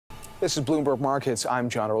This is Bloomberg Markets. I'm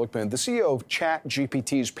John Ehrlichman. The CEO of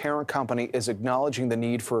ChatGPT's parent company is acknowledging the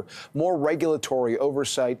need for more regulatory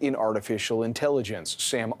oversight in artificial intelligence.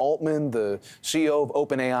 Sam Altman, the CEO of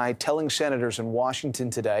OpenAI, telling senators in Washington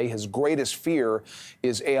today his greatest fear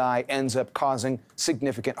is AI ends up causing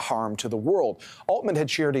significant harm to the world. Altman had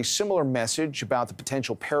shared a similar message about the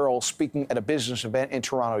potential peril speaking at a business event in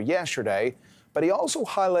Toronto yesterday, but he also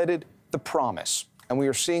highlighted the promise. And we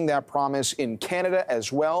are seeing that promise in Canada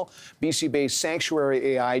as well. BC-based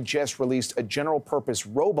Sanctuary AI just released a general-purpose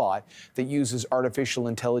robot that uses artificial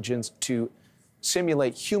intelligence to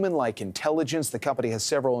simulate human-like intelligence. The company has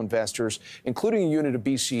several investors, including a unit of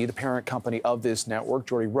BC, the parent company of this network.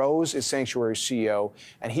 Geordie Rose is Sanctuary's CEO,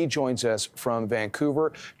 and he joins us from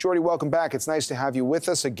Vancouver. Geordie, welcome back. It's nice to have you with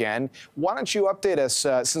us again. Why don't you update us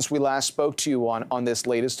since we last spoke to you on this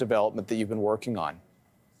latest development that you've been working on?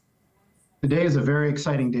 Today is a very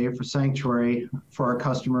exciting day for Sanctuary, for our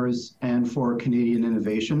customers, and for Canadian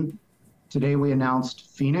innovation. Today we announced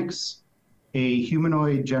Phoenix, a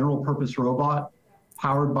humanoid general-purpose robot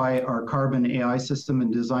powered by our Carbon AI system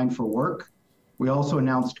and designed for work. We also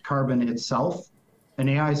announced Carbon itself, an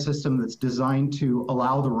AI system that's designed to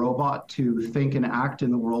allow the robot to think and act in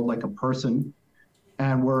the world like a person.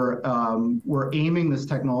 And we're aiming this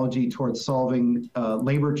technology towards solving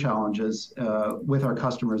labor challenges with our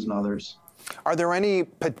customers and others. Are there any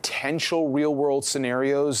potential real-world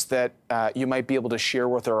scenarios that you might be able to share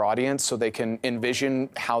with our audience so they can envision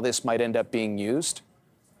how this might end up being used?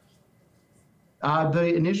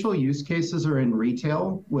 The initial use cases are in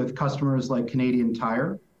retail with customers like Canadian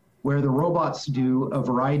Tire, where the robots do a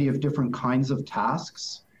variety of different kinds of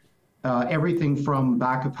tasks, everything from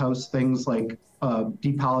back-of-house things like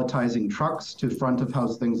depalletizing trucks to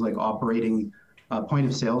front-of-house things like operating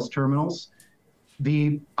point-of-sales terminals.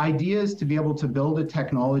 The idea is to be able to build a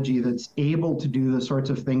technology that's able to do the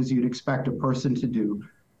sorts of things you'd expect a person to do,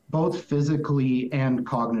 both physically and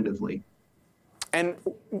cognitively. And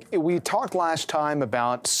we talked last time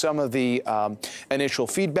about some of the initial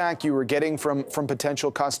feedback you were getting from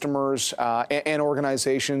potential customers and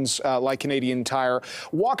organizations like Canadian Tire.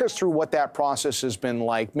 Walk us through what that process has been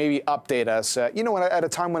like. Maybe update us. At a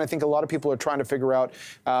time when I think a lot of people are trying to figure out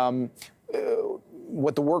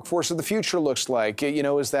what the workforce of the future looks like.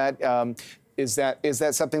 Is that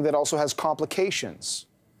something that also has complications?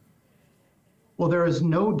 Well, there is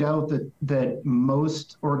no doubt that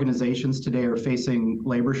most organizations today are facing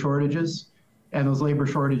labor shortages, and those labor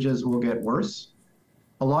shortages will get worse.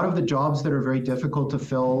 A lot of the jobs that are very difficult to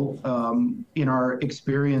fill, in our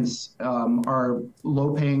experience, are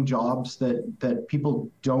low-paying jobs that people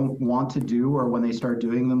don't want to do, or when they start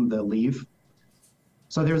doing them, they'll leave.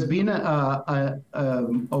 So there's been a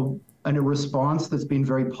response that's been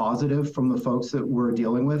very positive from the folks that we're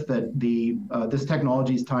dealing with, that this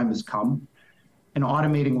technology's time has come, and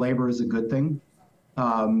automating labor is a good thing.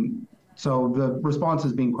 So the response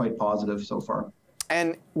has been quite positive so far.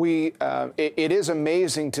 And it is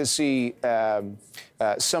amazing to see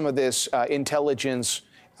some of this intelligence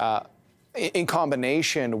in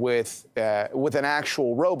combination with an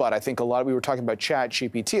actual robot. I think we were talking about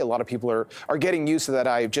ChatGPT. A lot of people are getting used to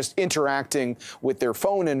that just interacting with their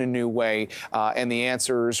phone in a new way, and the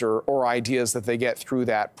answers or ideas that they get through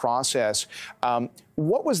that process.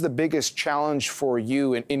 What was the biggest challenge for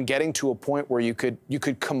you in getting to a point where you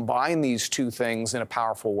could combine these two things in a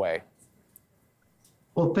powerful way?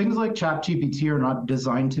 Well, things like ChatGPT are not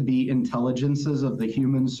designed to be intelligences of the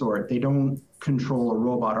human sort. They don't control a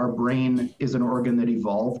robot. Our brain is an organ that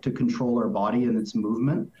evolved to control our body and its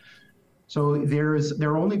movement. So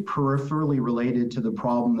they're only peripherally related to the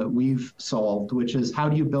problem that we've solved, which is how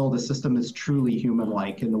do you build a system that's truly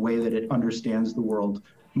human-like in the way that it understands the world,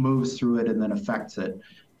 moves through it, and then affects it.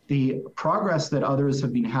 The progress that others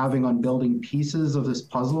have been having on building pieces of this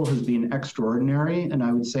puzzle has been extraordinary, and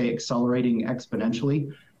I would say accelerating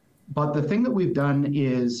exponentially. But the thing that we've done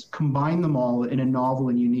is combine them all in a novel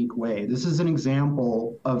and unique way. This is an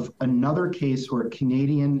example of another case where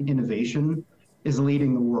Canadian innovation is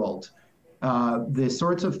leading the world. The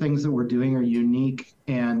sorts of things that we're doing are unique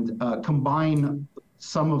and combine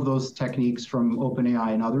some of those techniques from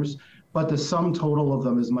OpenAI and others, but the sum total of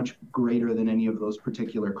them is much greater than any of those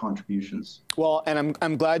particular contributions. Well, and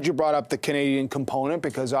I'm glad you brought up the Canadian component,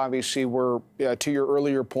 because obviously we're, to your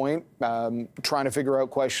earlier point, trying to figure out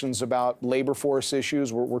questions about labor force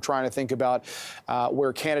issues. We're trying to think about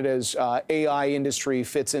where Canada's AI industry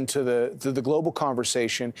fits into the global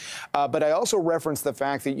conversation. But I also referenced the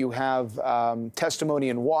fact that you have testimony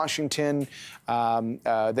in Washington,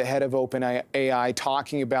 the head of OpenAI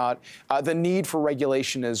talking about the need for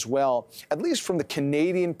regulation as well. well. At least from the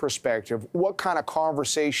Canadian perspective, what kind of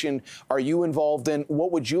conversation are you involved in?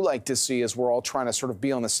 What would you like to see as we're all trying to sort of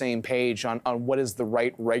be on the same page on what is the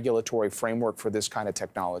right regulatory framework for this kind of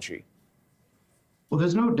technology? Well,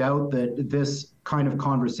 there's no doubt that this kind of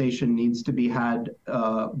conversation needs to be had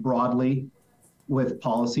broadly with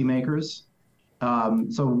policymakers.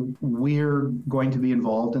 So we're going to be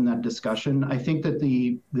involved in that discussion. I think that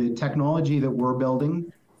the technology that we're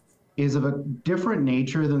building is of a different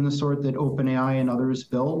nature than the sort that OpenAI and others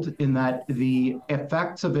build, in that the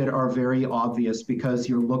effects of it are very obvious because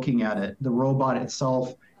you're looking at it. The robot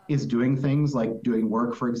itself is doing things like doing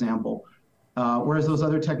work, for example. Whereas those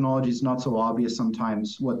other technologies, not so obvious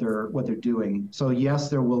sometimes what they're doing. So yes,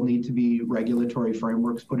 there will need to be regulatory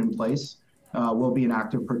frameworks put in place. We'll be an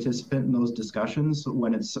active participant in those discussions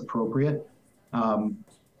when it's appropriate. And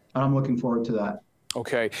I'm looking forward to that.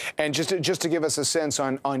 Okay, and just to give us a sense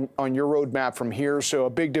on your roadmap from here, so a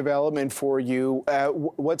big development for you.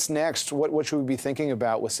 What's next? What should we be thinking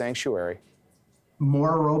about with Sanctuary?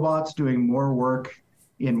 More robots doing more work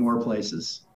in more places.